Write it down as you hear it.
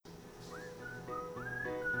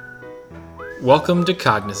Welcome to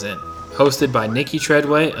Cognizant, hosted by Nikki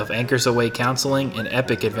Treadway of Anchors Away Counseling and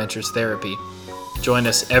Epic Adventures Therapy. Join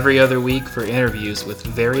us every other week for interviews with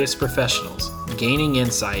various professionals, gaining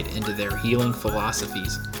insight into their healing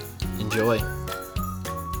philosophies. Enjoy.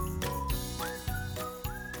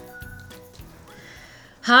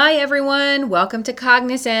 Hi everyone, welcome to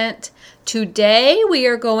Cognizant. Today we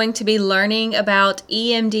are going to be learning about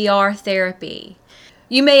EMDR therapy.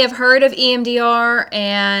 You may have heard of EMDR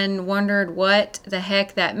and wondered what the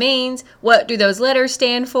heck that means. What do those letters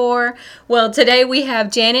stand for? Well, today we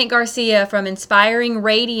have Janet Garcia from Inspiring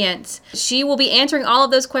Radiance. She will be answering all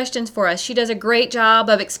of those questions for us. She does a great job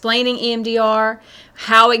of explaining EMDR,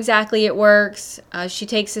 how exactly it works. She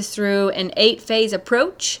takes us through an 8-phase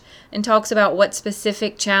approach and talks about what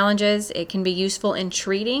specific challenges it can be useful in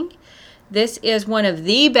treating. This is one of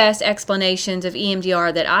the best explanations of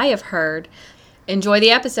EMDR that I have heard. Enjoy the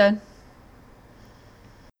episode.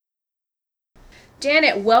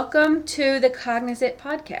 Janet, welcome to the Cognizant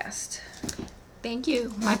podcast. Thank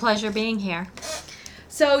you. My pleasure being here.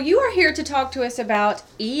 So you are here to talk to us about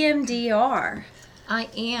EMDR. I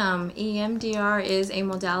am. EMDR is a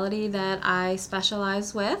modality that I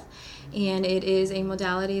specialize with, and it is a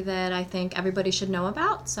modality that I think everybody should know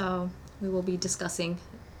about. So we will be discussing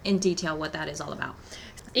in detail what that is all about.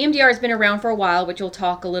 EMDR has been around for a while, which we'll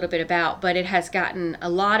talk a little bit about, but it has gotten a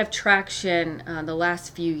lot of traction the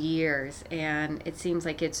last few years, and it seems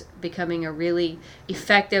like it's becoming a really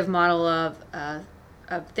effective model of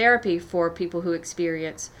therapy for people who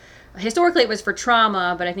experience. Historically, it was for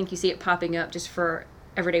trauma, but I think you see it popping up just for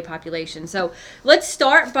everyday population. So let's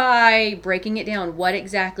start by breaking it down. What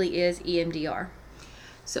exactly is EMDR?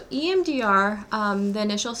 So EMDR, the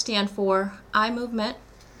initials stand for eye movement,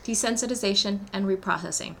 desensitization, and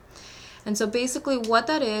reprocessing. And so basically what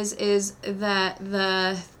that is that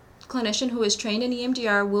the clinician who is trained in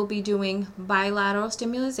EMDR will be doing bilateral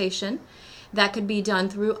stimulation. That could be done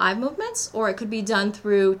through eye movements, or it could be done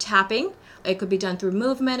through tapping. It could be done through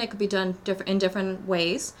movement. It could be done in different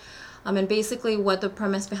ways. And basically what the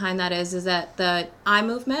premise behind that is that the eye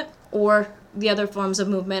movement or the other forms of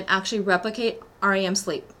movement actually replicate REM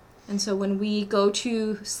sleep. And so when we go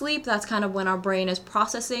to sleep, that's kind of when our brain is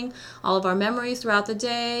processing all of our memories throughout the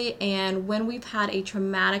day. And when we've had a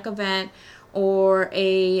traumatic event or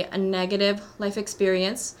a negative life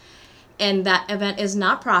experience, and that event is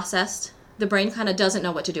not processed, the brain kind of doesn't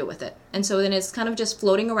know what to do with it. And so then it's kind of just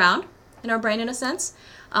floating around in our brain in a sense.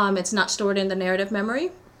 It's not stored in the narrative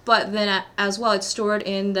memory, but then as well, it's stored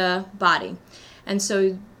in the body. And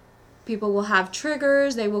so people will have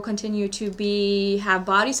triggers. They will continue to have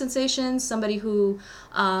body sensations. Somebody who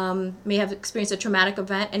may have experienced a traumatic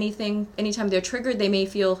event, anytime they're triggered, they may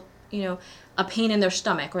feel, a pain in their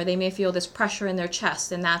stomach, or they may feel this pressure in their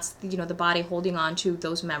chest, and that's, the body holding on to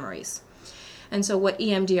those memories. And so what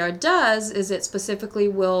EMDR does is it specifically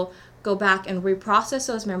will go back and reprocess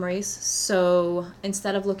those memories. So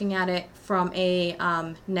instead of looking at it from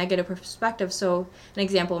a negative perspective, so an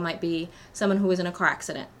example might be someone who was in a car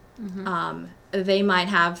accident. Mm-hmm.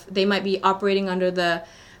 They might be operating under the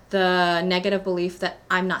negative belief that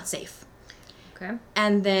I'm not safe. Okay.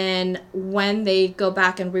 And then when they go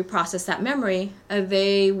back and reprocess that memory,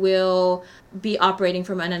 they will be operating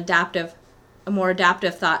from a more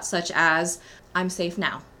adaptive thought, such as I'm safe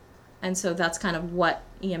now. And so that's kind of what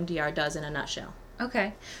EMDR does in a nutshell.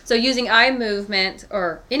 Okay. So using eye movement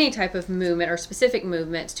or any type of movement or specific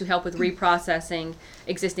movements to help with reprocessing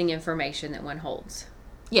existing information that one holds.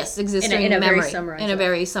 Yes, existing in a memory.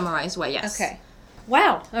 Very summarized way, yes. Okay.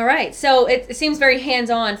 Wow. All right. So it seems very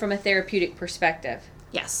hands-on from a therapeutic perspective.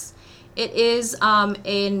 Yes. It is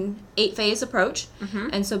an 8-phase approach. Mm-hmm.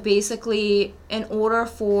 And so basically, in order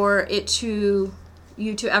for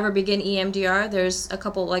you to ever begin EMDR,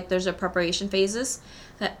 there's a preparation phases.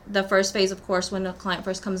 The first phase, of course, when a client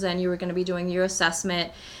first comes in, you are going to be doing your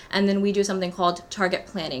assessment, and then we do something called target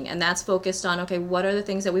planning, and that's focused on, okay, what are the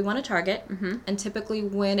things that we want to target? Mm-hmm. And typically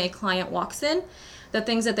when a client walks in, the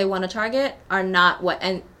things that they want to target are not what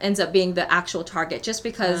ends up being the actual target, just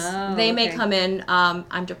because they may come in,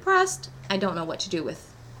 I'm depressed, I don't know what to do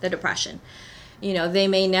with the depression. They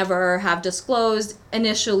may never have disclosed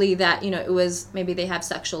initially that, it was maybe they have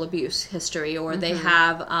sexual abuse history, or they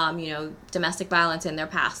have, domestic violence in their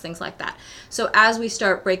past, things like that. So as we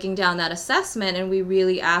start breaking down that assessment and we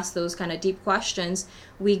really ask those kind of deep questions,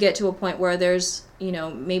 we get to a point where there's,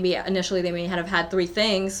 maybe initially they may have had 3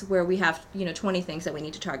 things where we have, 20 things that we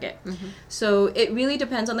need to target. Mm-hmm. So it really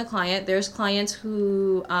depends on the client. There's clients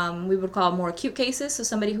who we would call more acute cases. So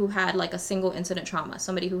somebody who had like a single incident trauma,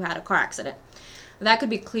 somebody who had a car accident. that could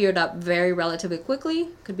be cleared up very relatively quickly.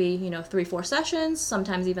 Could be, 3-4 sessions,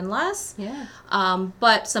 sometimes even less. Yeah.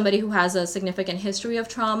 But somebody who has a significant history of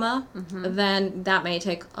trauma, then that may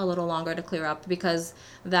take a little longer to clear up, because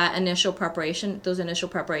those initial preparation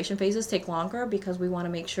phases take longer, because we want to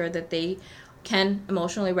make sure that they can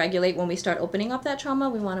emotionally regulate when we start opening up that trauma.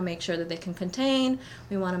 We want to make sure that they can contain.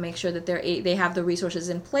 We want to make sure that they have the resources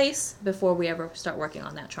in place before we ever start working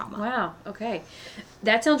on that trauma. Wow. Okay.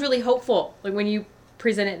 That sounds really hopeful, like when you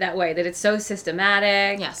present it that way, that it's so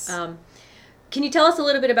systematic. Yes. Can you tell us a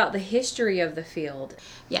little bit about the history of the field?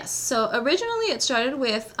 Yes. So originally it started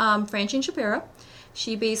with Francine Shapiro.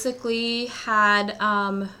 She basically had...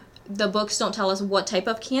 the books don't tell us what type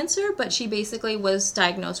of cancer, but she basically was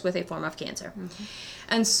diagnosed with a form of cancer.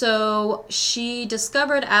 And so she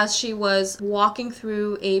discovered, as she was walking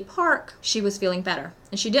through a park, she was feeling better.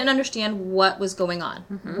 And she didn't understand what was going on.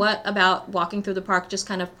 What about walking through the park, just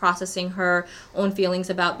kind of processing her own feelings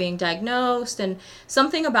about being diagnosed, and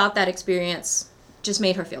something about that experience just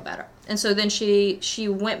made her feel better. And so then she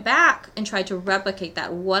went back and tried to replicate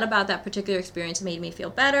that. What about that particular experience made me feel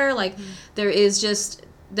better? Like,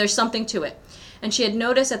 there's something to it. And she had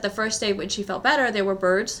noticed that the first day when she felt better, there were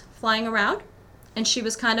birds flying around, and she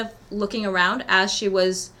was kind of looking around as she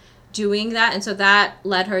was doing that. And so that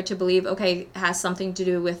led her to believe, okay, it has something to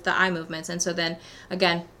do with the eye movements. And so then,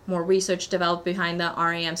 again, more research developed behind the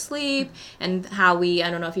REM sleep, and how I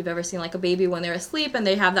don't know if you've ever seen like a baby when they're asleep and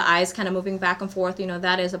they have the eyes kind of moving back and forth,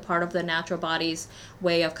 that is a part of the natural body's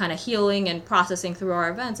way of kind of healing and processing through our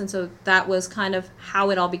events. And so that was kind of how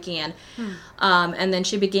it all began. And then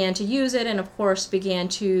she began to use it, and of course began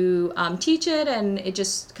to teach it, and it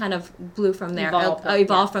just kind of blew from there,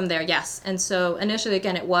 evolved from there. Yes. And so initially,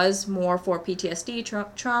 again, it was more for PTSD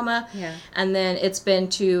trauma. Yeah. And then it's been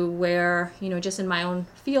to where, just in my own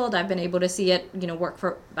field, I've been able to see it, work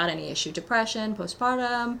for about any issue: depression,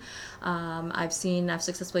 postpartum. I've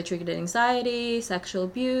successfully treated anxiety, sexual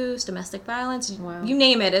abuse, domestic violence. Wow. You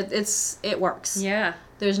name it, it works. Yeah.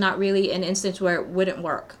 There's not really an instance where it wouldn't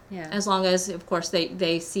work. Yeah. As long as, of course,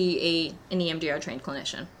 they see an EMDR trained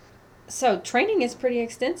clinician. So training is pretty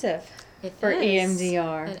extensive for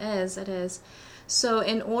EMDR. It is. So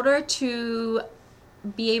in order to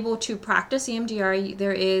be able to practice EMDR,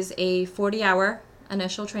 there is a 40-hour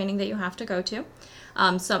initial training that you have to go to.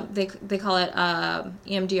 They call it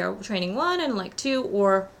EMDR training 1 and like 2,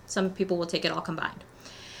 or some people will take it all combined.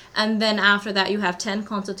 And then after that, you have 10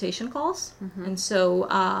 consultation calls. And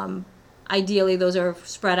so ideally those are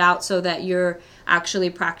spread out so that you're actually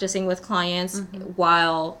practicing with clients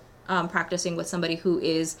while practicing with somebody who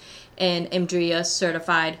is an EMDRIA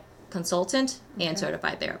certified consultant and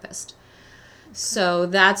certified therapist. So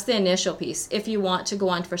that's the initial piece. If you want to go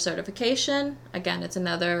on for certification, again, it's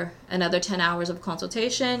another 10 hours of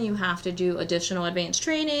consultation. You have to do additional advanced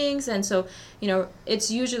trainings. And so, it's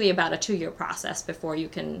usually about a 2-year process before you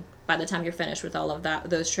can, by the time you're finished with all of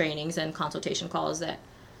those trainings and consultation calls, that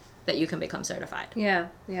you can become certified. Yeah.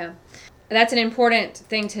 That's an important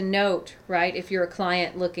thing to note, right? If you're a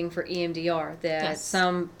client looking for EMDR, that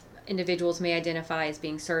some individuals may identify as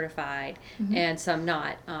being certified and some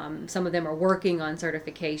not. Some of them are working on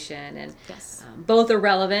certification, and both are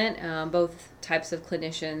relevant. Both types of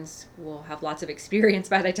clinicians will have lots of experience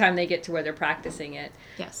by the time they get to where they're practicing it.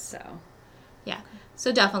 Yes.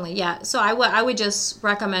 So definitely, So I would just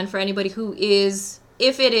recommend for anybody who is,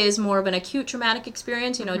 if it is more of an acute traumatic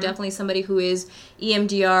experience, definitely somebody who is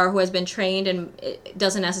EMDR, who has been trained, and it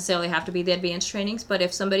doesn't necessarily have to be the advanced trainings, but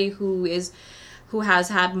if somebody who has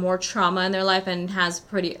had more trauma in their life and has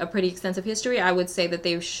a pretty extensive history, I would say that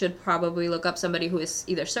they should probably look up somebody who is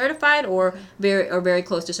either certified or very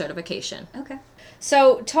close to certification. Okay.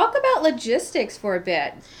 So talk about logistics for a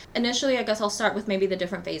bit. Initially, I guess I'll start with maybe the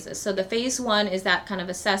different phases. So the phase 1 is that kind of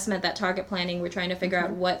assessment, that target planning. We're trying to figure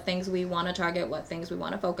out what things we want to target, what things we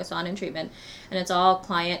want to focus on in treatment. And it's all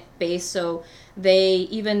client-based. So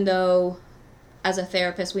even though as a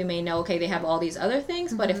therapist we may know, okay, they have all these other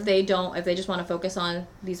things, but if they just want to focus on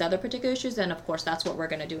these other particular issues, then of course that's what we're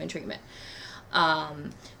going to do in treatment.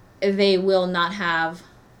 They will not have,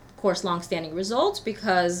 of course, long-standing results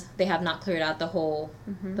because they have not cleared out the whole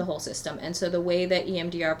system. And so the way that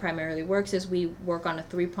EMDR primarily works is we work on a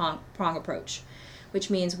 3-prong approach, which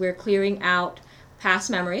means we're clearing out past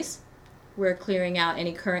memories, we're clearing out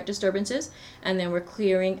any current disturbances, and then we're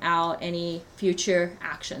clearing out any future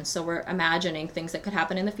actions. So we're imagining things that could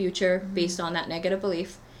happen in the future based on that negative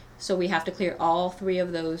belief. So we have to clear all 3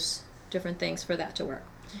 of those different things for that to work.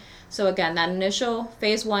 So again, that initial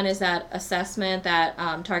phase 1 is that assessment, that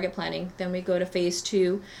target planning. Then we go to phase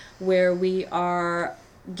 2, where we are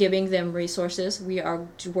giving them resources. We are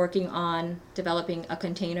working on developing a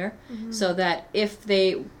container so that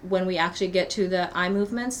when we actually get to the eye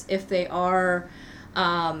movements, if they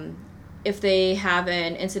have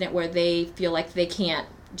an incident where they feel like they can't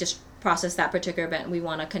just process that particular event, we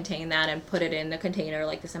want to contain that and put it in the container,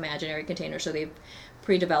 like this imaginary container, so they've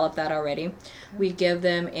pre-developed that already. Okay. We give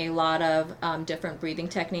them a lot of different breathing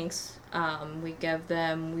techniques.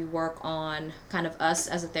 We work on kind of us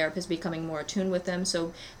as a therapist becoming more attuned with them,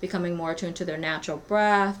 so becoming more attuned to their natural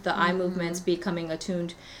breath, the eye movements, becoming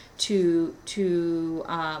attuned to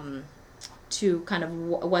kind of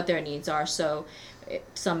what their needs are. So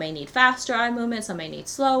some may need faster eye movement, some may need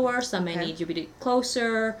slower, some may need you to be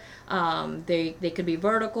closer. They could be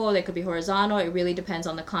vertical, they could be horizontal. It really depends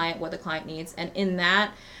on the client, what the client needs. And in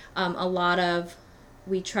that,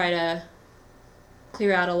 we try to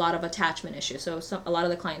clear out a lot of attachment issues. So a lot of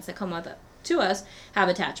the clients that come to us have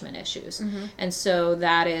attachment issues. And so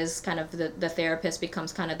that is kind of the therapist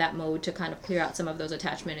becomes kind of that mode to kind of clear out some of those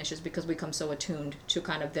attachment issues, because we become so attuned to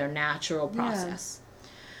kind of their natural process.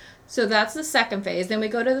 So that's the second phase. Then we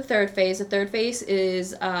go to the third phase. The third phase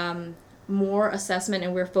is more assessment,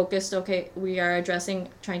 and we're focused, we are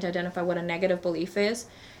trying to identify what a negative belief is.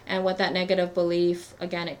 And what that negative belief,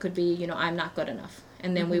 again, it could be, I'm not good enough.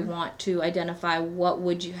 And then we want to identify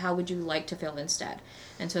how would you like to feel instead.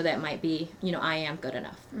 And so that might be, I am good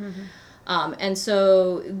enough. And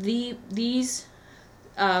so these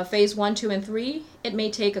phase 1, 2, and 3, it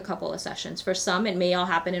may take a couple of sessions. For some, it may all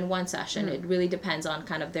happen in one session. It really depends on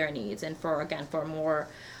kind of their needs. And for more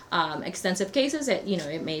extensive cases, it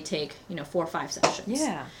may take 4 or 5 sessions.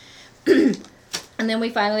 Yeah. And then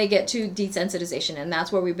we finally get to desensitization, and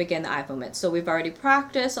that's where we begin the eye movements. So we've already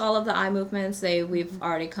practiced all of the eye movements. We've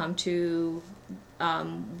already come to,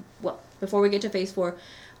 before we get to phase 4,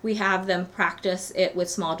 we have them practice it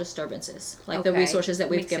with small disturbances, like the resources that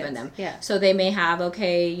we've given them. Yeah. So they may have,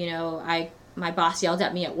 my boss yelled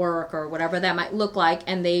at me at work, or whatever that might look like,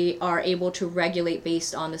 and they are able to regulate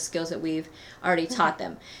based on the skills that we've already taught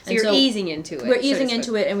them. So you're easing into it. We're easing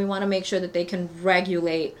into it, and we want to make sure that they can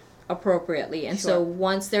regulate appropriately. And so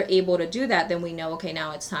once they're able to do that, then we know,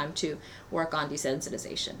 now it's time to work on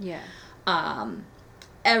desensitization. Yeah.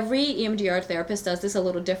 Every EMDR therapist does this a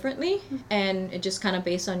little differently, and it just kind of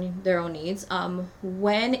based on their own needs.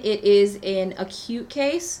 When it is an acute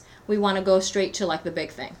case, we want to go straight to like the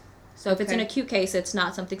big thing. So if it's an acute case, it's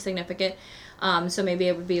not something significant. So maybe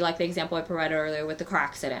it would be like the example I provided earlier with the car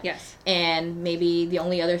accident. Yes. And maybe the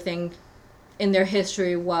only other thing in their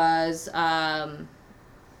history was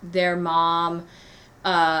their mom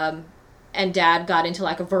and dad got into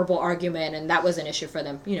like a verbal argument, and that was an issue for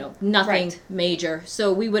them. Nothing major.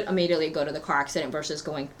 So we would immediately go to the car accident versus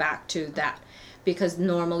going back to that, because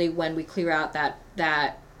normally when we clear out that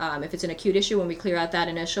if it's an acute issue, when we clear out that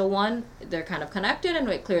initial one, they're kind of connected, and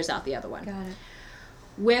it clears out the other one. Got it.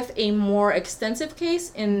 With a more extensive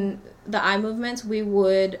case in the eye movements, we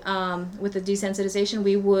would, with the desensitization,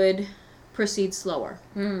 we would proceed slower.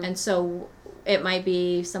 And so it might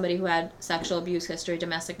be somebody who had sexual abuse history,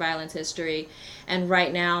 domestic violence history, and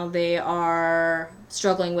right now they are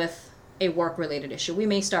struggling with a work-related issue. We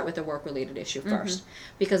may start with a work-related issue first,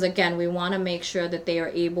 because again, we want to make sure that they are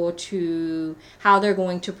able to, how they're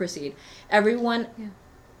going to proceed. Everyone,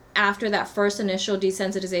 after that first initial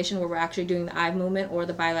desensitization, where we're actually doing the eye movement or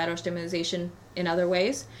the bilateral stimulation in other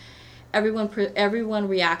ways, everyone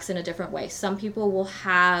reacts in a different way. Some people will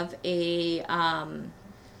have may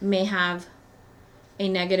have a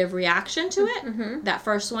negative reaction to it, that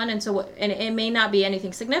first one, and it may not be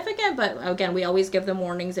anything significant, but again, we always give them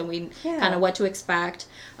warnings, and we kind of what to expect.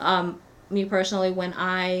 Me personally, when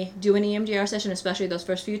I do an EMDR session, especially those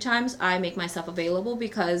first few times, I make myself available,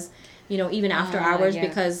 because even after hours,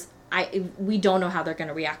 because we don't know how they're going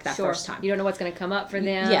to react that first time. You don't know what's going to come up for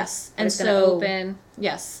them. Yes. And so open.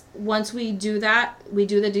 Yes. Once we do that, we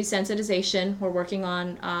do the desensitization. We're working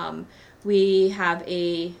on we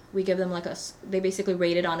give them they basically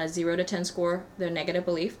rate it on a 0 to 10 score, their negative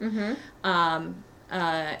belief. And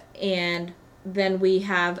then we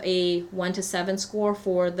have a 1 to 7 score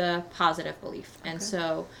for the positive belief. And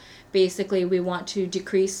so basically we want to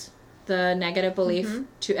decrease the negative belief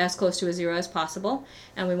to as close to a 0 as possible,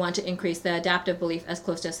 and we want to increase the adaptive belief as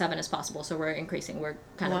close to a 7 as possible. So we're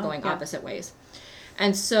kind of going opposite ways.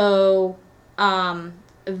 And so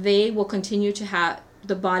they will continue to have,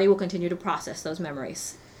 the body will continue to process those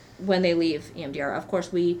memories when they leave EMDR. Of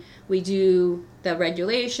course, we do the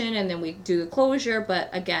regulation, and then we do the closure, but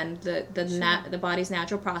again, the body's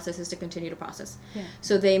natural process is to continue to process. Yeah.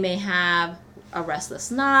 So they may have a restless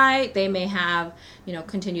night, they may have,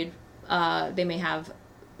 continued, they may have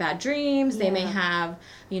bad dreams. They may have,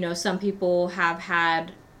 some people have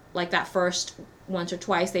had, like that first once or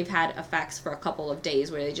twice, they've had effects for a couple of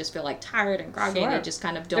days where they just feel like tired and groggy and they just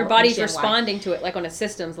kind of don't. Their body's understand responding why. to it, like on a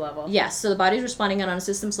systems level. Yes, so the body's responding on a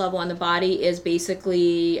systems level, and the body is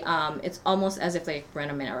basically, it's almost as if they ran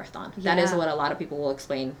a marathon. That is what a lot of people will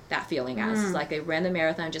explain that feeling as. It's like they ran the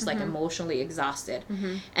marathon just like emotionally exhausted.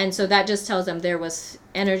 And so that just tells them there was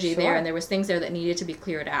energy there and there was things there that needed to be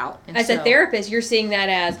cleared out. And as a therapist, you're seeing that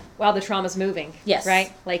as, wow, the trauma's moving. Yes.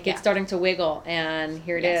 Right? Like it's starting to wiggle, and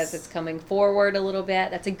here it is. It's coming forward a little bit.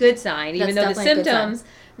 That's a good sign. Even though the symptoms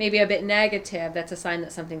may be a bit negative, that's a sign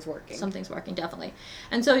that something's working. Something's working, definitely.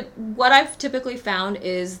 And so what I've typically found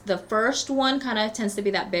is the first one kind of tends to be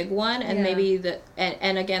that big one, and maybe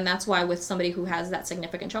and again, that's why with somebody who has that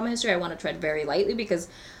significant trauma history, I want to tread very lightly because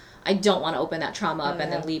I don't want to open that trauma up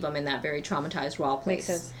and then leave them in that very traumatized raw place. Makes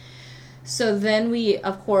sense. So then we,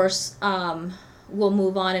 of course, will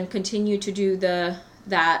move on and continue to do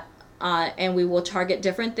that. And we will target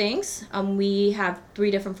different things. We have 3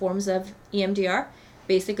 different forms of EMDR.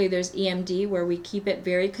 Basically, there's EMD where we keep it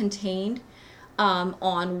very contained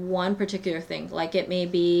on one particular thing. Like it may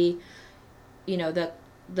be,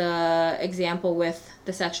 the example with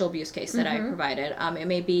the sexual abuse case that I provided. It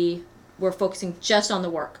may be we're focusing just on the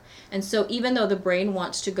work. And so even though the brain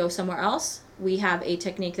wants to go somewhere else, we have a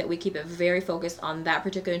technique that we keep it very focused on that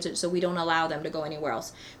particular incident, so we don't allow them to go anywhere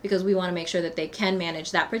else because we want to make sure that they can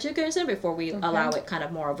manage that particular incident before we allow it kind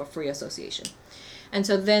of more of a free association. And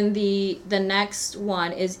so then the next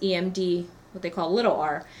one is EMD, what they call little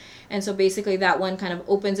r. And so basically that one kind of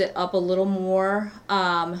opens it up a little more,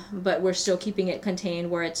 but we're still keeping it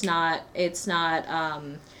contained where it's not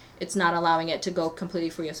allowing it to go completely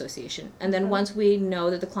free association. And then once we know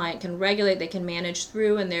that the client can regulate, they can manage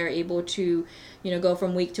through, and they're able to, go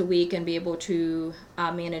from week to week and be able to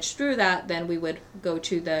manage through that, then we would go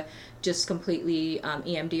to the just completely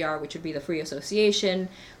EMDR, which would be the free association,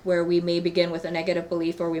 where we may begin with a negative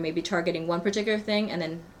belief, or we may be targeting one particular thing, and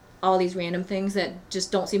then all these random things that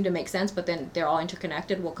just don't seem to make sense, but then they're all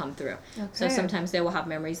interconnected will come through. Okay. So sometimes they will have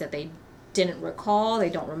memories that they didn't recall,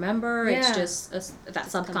 they don't remember. Yeah. It's just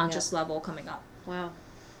that subconscious level coming up. Wow.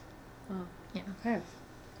 Yeah. Okay.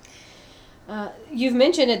 You've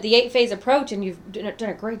mentioned the 8-phase approach, and you've done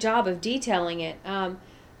a great job of detailing it.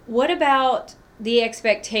 What about the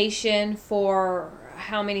expectation for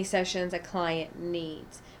how many sessions a client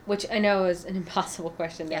needs? Which I know is an impossible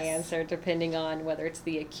question to answer, depending on whether it's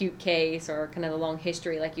the acute case or kind of the long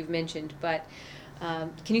history, like you've mentioned. But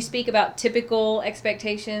can you speak about typical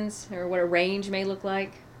expectations or what a range may look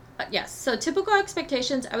like? Yes. So typical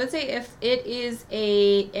expectations, I would say if it is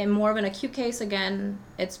a more of an acute case, again,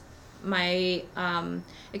 it's my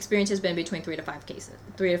experience has been between 3 to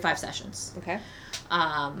 5 sessions. Okay.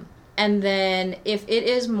 And then if it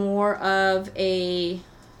is more of a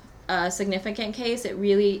significant case, it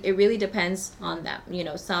really depends on them.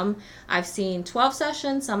 Some I've seen 12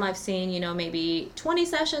 sessions, some I've seen maybe 20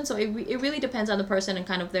 sessions. So it really depends on the person and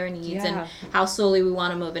kind of their needs and how slowly we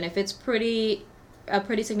want to move. And if it's a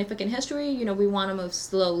pretty significant history, we want to move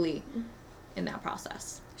slowly in that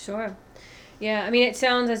process. Sure. Yeah, I mean, it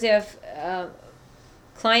sounds as if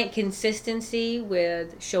client consistency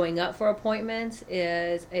with showing up for appointments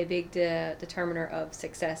is a big determiner of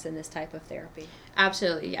success in this type of therapy.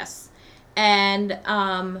 Absolutely, yes. And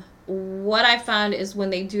what I found is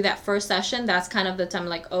when they do that first session, that's kind of the time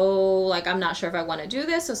I'm not sure if I want to do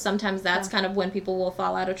this. So sometimes that's kind of when people will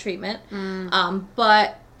fall out of treatment.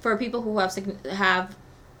 But for people who have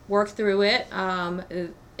worked through it,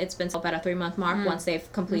 it's been about a 3-month mark once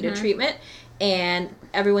they've completed treatment. And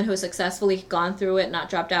everyone who has successfully gone through it,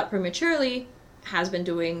 not dropped out prematurely, has been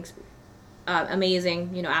doing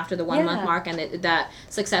amazing, after the 1-month mark, and that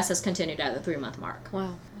success has continued at the 3-month mark.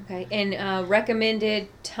 Wow. Okay. And recommended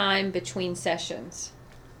time between sessions?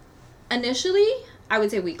 Initially, I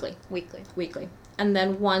would say weekly. Weekly. And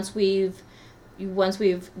then once we've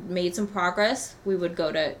made some progress, we could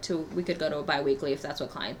go to a bi-weekly if that's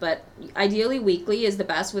what client. But ideally, weekly is the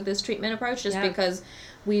best with this treatment approach, just because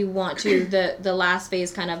we want to, the last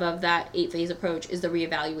phase kind of that 8-phase approach is the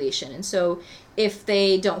reevaluation. And so if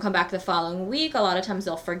they don't come back the following week, a lot of times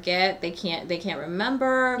they'll forget, they can't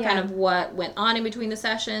remember kind of what went on in between the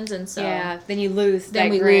sessions. And so then you lose that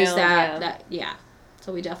ground. Lose that.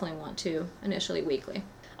 So we definitely want to initially weekly.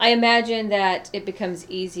 I imagine that it becomes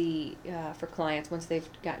easy for clients once they've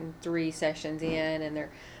gotten 3 sessions in and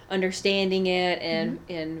they're understanding it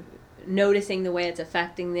and noticing the way it's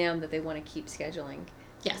affecting them, that they want to keep scheduling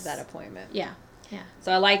that appointment. Yeah. Yeah.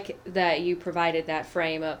 So I like that you provided that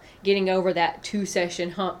frame of getting over that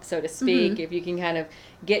 2-session hump, so to speak. If you can kind of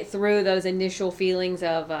get through those initial feelings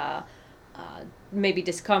of maybe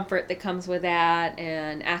discomfort that comes with that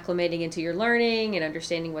and acclimating into your learning and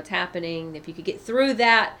understanding what's happening. If you could get through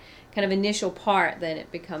that kind of initial part, then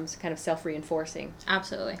it becomes kind of self-reinforcing.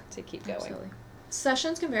 Absolutely. To keep going. Absolutely.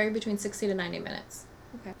 Sessions can vary between 60 to 90 minutes.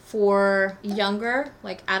 Okay. For younger,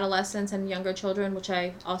 like adolescents and younger children, which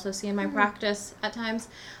I also see in my practice at times,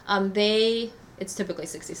 it's typically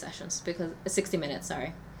 60 sessions because 60 minutes.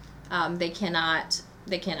 Sorry, they cannot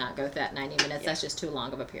go with that 90 minutes. That's just too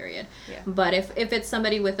long of a period. Yeah. But if it's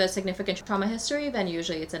somebody with a significant trauma history, then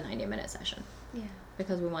usually it's a 90-minute session. Yeah.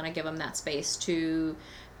 Because we want to give them that space to,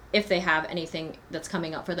 if they have anything that's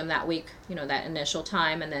coming up for them that week, that initial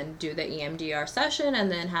time, and then do the EMDR session,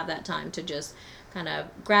 and then have that time to just kind of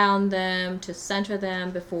ground them, to center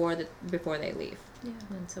them before they leave. Yeah.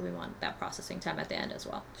 And so we want that processing time at the end as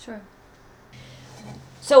well. Sure.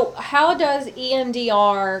 So how does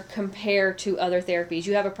EMDR compare to other therapies?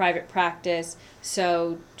 You have a private practice,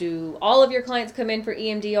 so do all of your clients come in for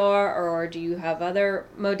EMDR, or do you have other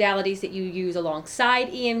modalities that you use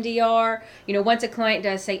alongside EMDR? Once a client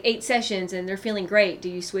does, say, 8 sessions and they're feeling great, do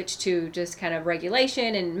you switch to just kind of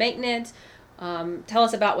regulation and maintenance? Tell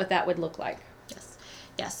us about what that would look like.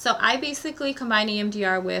 Yes, so I basically combine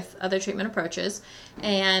EMDR with other treatment approaches,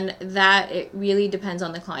 and that it really depends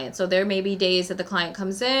on the client. So there may be days that the client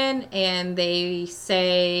comes in and they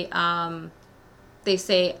say,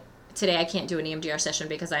 today I can't do an EMDR session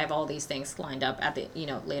because I have all these things lined up at the,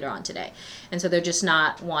 later on today. And so they're just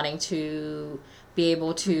not wanting to be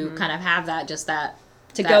able to kind of have that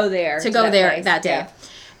go there that day. Yeah.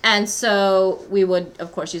 And so we would,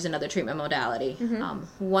 of course, use another treatment modality.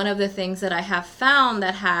 One of the things that I have found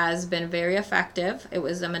that has been very effective, it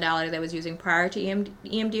was a modality that I was using prior to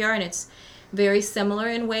EMDR, and it's very similar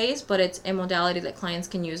in ways, but it's a modality that clients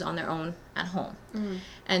can use on their own at home.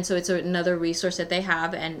 And so it's another resource that they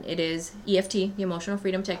have, and it is EFT, the Emotional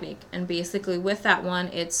Freedom Technique. And basically with that one,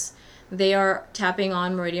 they are tapping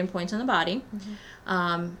on meridian points in the body,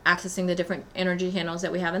 accessing the different energy channels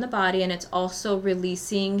that we have in the body, and it's also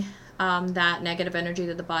releasing that negative energy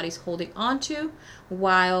that the body's holding onto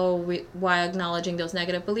while acknowledging those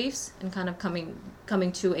negative beliefs and kind of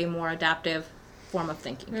coming to a more adaptive form of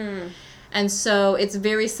thinking. And so it's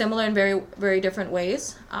very similar in very, very different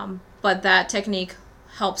ways, but that technique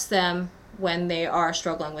helps them when they are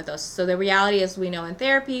struggling with those. So the reality is, we know in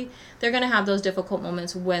therapy, they're going to have those difficult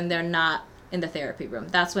moments when they're not in the therapy room.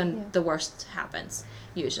 That's when the worst happens,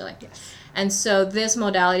 usually. Yes. And so this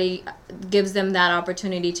modality gives them that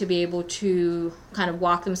opportunity to be able to kind of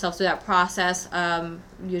walk themselves through that process.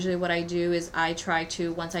 Usually what I do is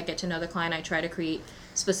once I get to know the client, I try to create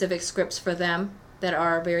specific scripts for them that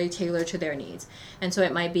are very tailored to their needs. And so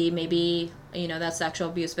it might be maybe, that sexual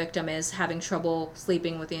abuse victim is having trouble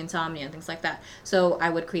sleeping with the insomnia and things like that. So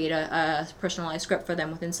I would create a personalized script for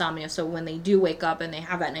them with insomnia. So when they do wake up and they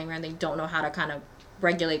have that nightmare and they don't know how to kind of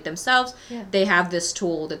regulate themselves, they have this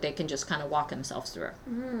tool that they can just kind of walk themselves through.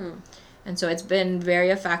 And so it's been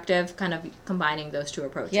very effective kind of combining those two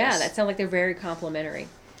approaches. Yeah, that sounds like they're very complementary.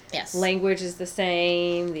 Yes. Language is the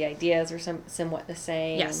same. The ideas are somewhat the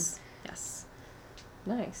same. Yes.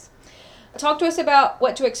 Nice. Talk to us about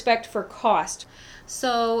what to expect for cost.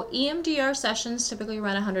 So EMDR sessions typically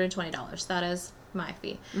run $120. That is my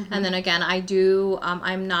fee. And then again, I do,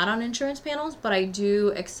 I'm not on insurance panels, but I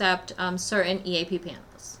do accept certain EAP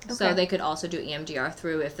panels. Okay. So they could also do EMDR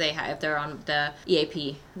through if they're on the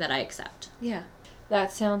EAP that I accept. Yeah.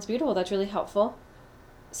 That sounds beautiful. That's really helpful.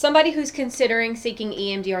 Somebody who's considering seeking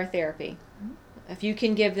EMDR therapy, if you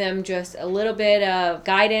can give them just a little bit of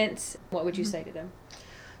guidance, what would you say to them?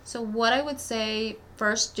 So what I would say,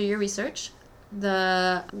 first, do your research.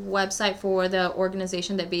 The website for the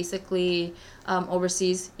organization that basically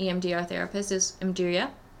oversees EMDR therapists is EMDRIA.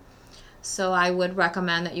 So I would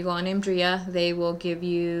recommend that you go on EMDRIA. They will give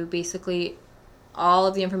you basically all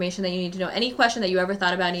of the information that you need to know. Any question that you ever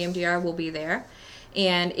thought about EMDR will be there.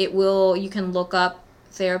 And you can look up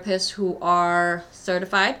therapists who are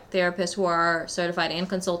certified and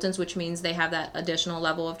consultants, which means they have that additional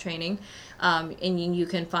level of training. And you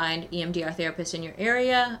can find EMDR therapists in your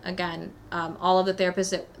area. Again, all of the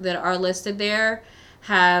therapists that are listed there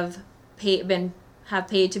have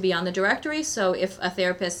paid to be on the directory. So if a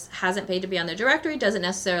therapist hasn't paid to be on the directory, doesn't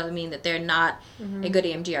necessarily mean that they're not a good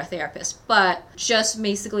EMDR therapist. But just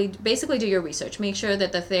basically do your research. Make sure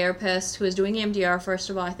that the therapist who is doing EMDR, first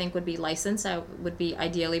of all, I think would be licensed. Would be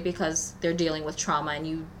ideally, because they're dealing with trauma, and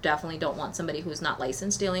you definitely don't want somebody who's not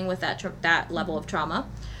licensed dealing with that level of trauma.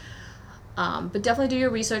 But definitely do your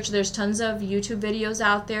research. There's tons of YouTube videos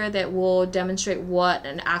out there that will demonstrate what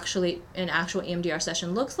an actual EMDR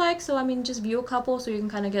session looks like. So, I mean, just view a couple so you can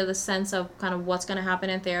kind of get a sense of kind of what's going to happen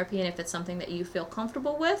in therapy and if it's something that you feel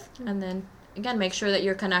comfortable with. And then, again, make sure that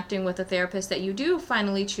you're connecting with a therapist that you do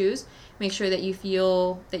finally choose. Make sure that you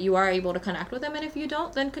feel that you are able to connect with them. And if you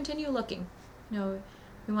don't, then continue looking. You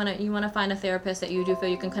want to find a therapist that you do feel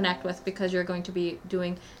you can connect with because you're going to be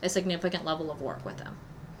doing a significant level of work with them.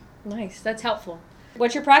 Nice. That's helpful.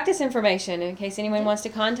 What's your practice information in case anyone wants to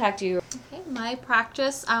contact you? Okay, my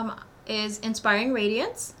practice is Inspiring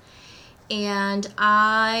Radiance, and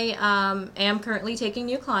I am currently taking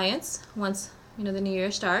new clients once the new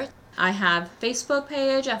year starts. I have a Facebook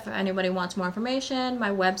page if anybody wants more information.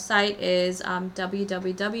 My website is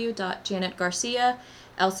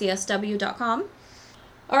www.janetgarcialcsw.com.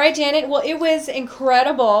 All right, Janet. Well, it was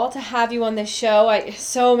incredible to have you on this show.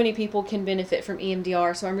 So many people can benefit from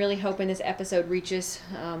EMDR, so I'm really hoping this episode reaches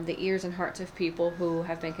the ears and hearts of people who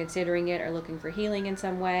have been considering it or looking for healing in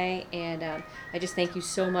some way. And I just thank you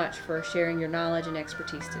so much for sharing your knowledge and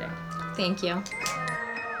expertise today. Thank you.